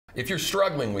If you're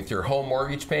struggling with your home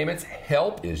mortgage payments,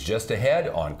 help is just ahead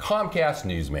on Comcast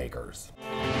Newsmakers.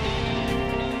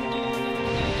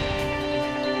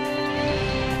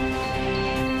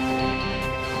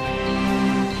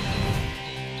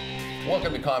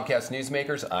 Welcome to Comcast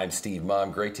Newsmakers. I'm Steve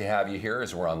Mumm. Great to have you here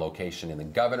as we're on location in the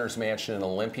Governor's Mansion in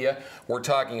Olympia. We're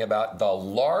talking about the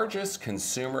largest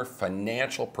consumer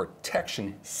financial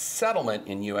protection settlement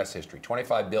in U.S. history,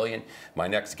 $25 billion. My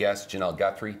next guest, Janelle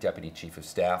Guthrie, Deputy Chief of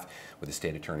Staff with the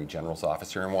State Attorney General's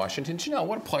office here in Washington. Janelle,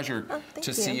 what a pleasure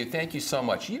to see you. Thank you so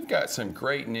much. You've got some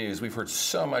great news. We've heard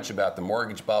so much about the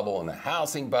mortgage bubble and the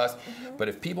housing bust, but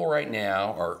if people right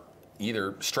now are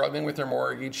either struggling with their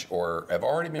mortgage or have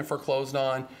already been foreclosed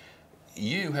on,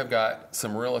 you have got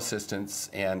some real assistance,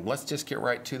 and let's just get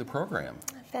right to the program.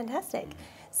 Fantastic.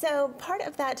 So part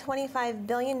of that $25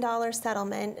 billion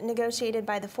settlement negotiated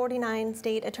by the 49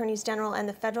 state attorneys general and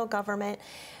the federal government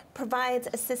provides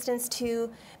assistance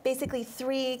to basically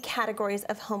 3 categories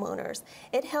of homeowners.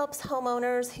 It helps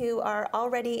homeowners who are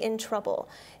already in trouble,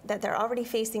 that they're already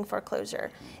facing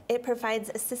foreclosure. It provides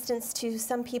assistance to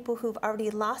some people who've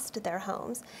already lost their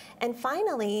homes. And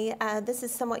finally, this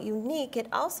is somewhat unique, it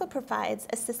also provides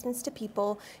assistance to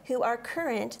people who are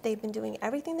current. They've been doing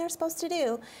everything they're supposed to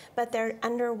do, but they're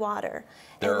underwater.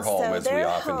 Their home, as we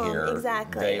often hear,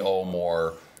 exactly, they owe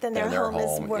more than their home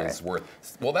is worth.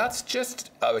 Well, that's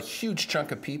just a huge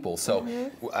chunk of people.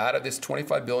 So out of this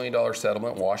 $25 billion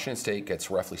settlement, Washington State gets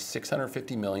roughly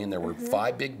 $650 million. There were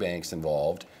 5 big banks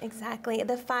involved. Exactly.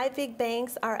 The 5 big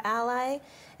banks are Ally,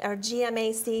 or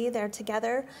GMAC, they're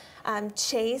together,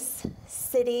 Chase,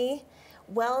 Citi,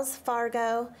 Wells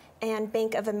Fargo, and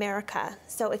Bank of America.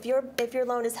 So if your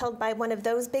loan is held by one of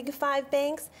those big 5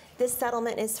 banks, this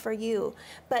settlement is for you.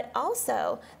 But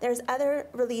also, there's other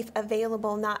relief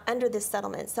available not under this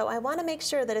settlement. So I want to make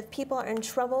sure that if people are in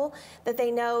trouble, that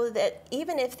they know that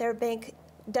even if their bank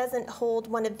doesn't hold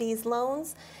one of these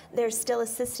loans, there's still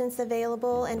assistance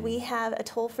available, and we have a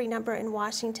toll-free number in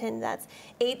Washington that's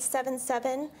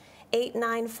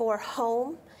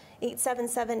 877-894-HOME.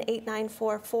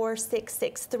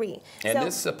 877-894-4663. And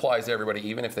this applies to everybody,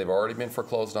 even if they've already been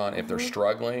foreclosed on, if they're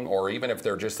struggling, or even if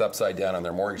they're just upside down on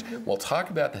their mortgage. We'll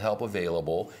talk about the help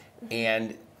available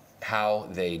and how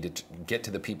they get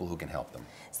to the people who can help them.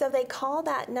 So they call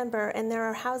that number, and there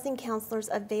are housing counselors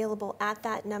available at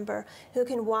that number who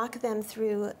can walk them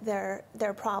through their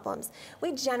problems.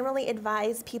 We generally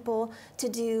advise people to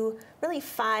do really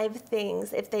 5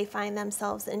 things if they find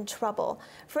themselves in trouble.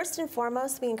 First and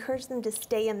foremost, we encourage them to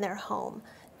stay in their home.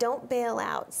 Don't bail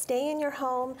out. Stay in your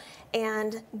home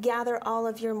and gather all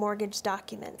of your mortgage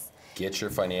documents. Get your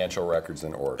financial records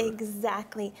in order.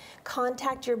 Exactly.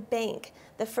 Contact your bank.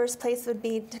 The first place would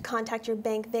be to contact your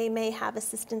bank. They may have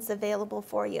assistance available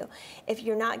for you. If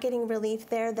you're not getting relief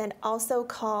there, then also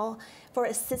call for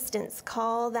assistance.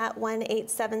 Call that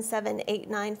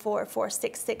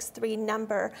 1-877-894-4663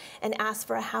 number and ask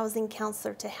for a housing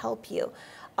counselor to help you.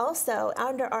 Also,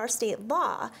 under our state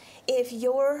law, if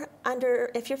you're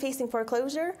facing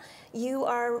foreclosure, you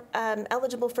are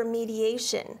eligible for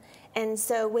mediation. And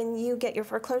so when you get your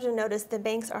foreclosure notice, the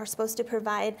banks are supposed to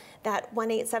provide that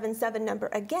 1-877 number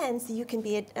again, so you can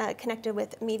be connected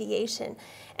with mediation.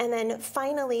 And then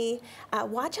finally,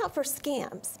 watch out for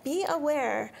scams. Be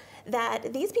aware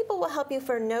that these people will help you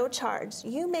for no charge.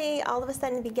 You may all of a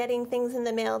sudden be getting things in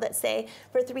the mail that say,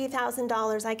 for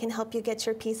 $3,000, I can help you get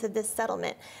your piece of this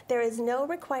settlement. There is no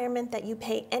requirement that you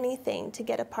pay anything to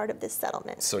get a part of this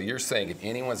settlement. So you're saying if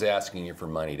anyone's asking you for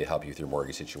money to help you with your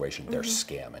mortgage situation, they're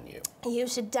scamming you? You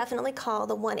should definitely call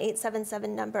the 1-877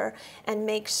 number and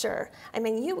make sure. I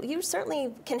mean, you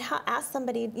certainly can ask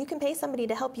somebody, you can pay somebody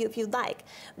to help you if you'd like,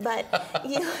 but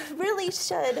you really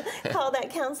should call that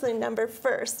counseling number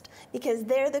first, because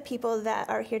they're the people that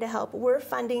are here to help. We're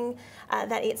funding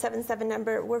that 877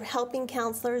 number. We're helping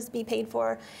counselors be paid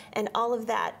for and all of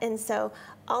that. And so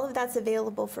all of that's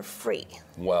available for free.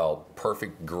 Well,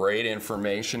 perfect. Great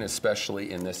information,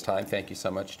 especially in this time. Thank you so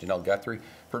much, Janelle Guthrie,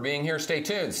 for being here. Stay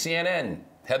tuned. CNN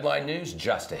Headline News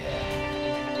just ahead.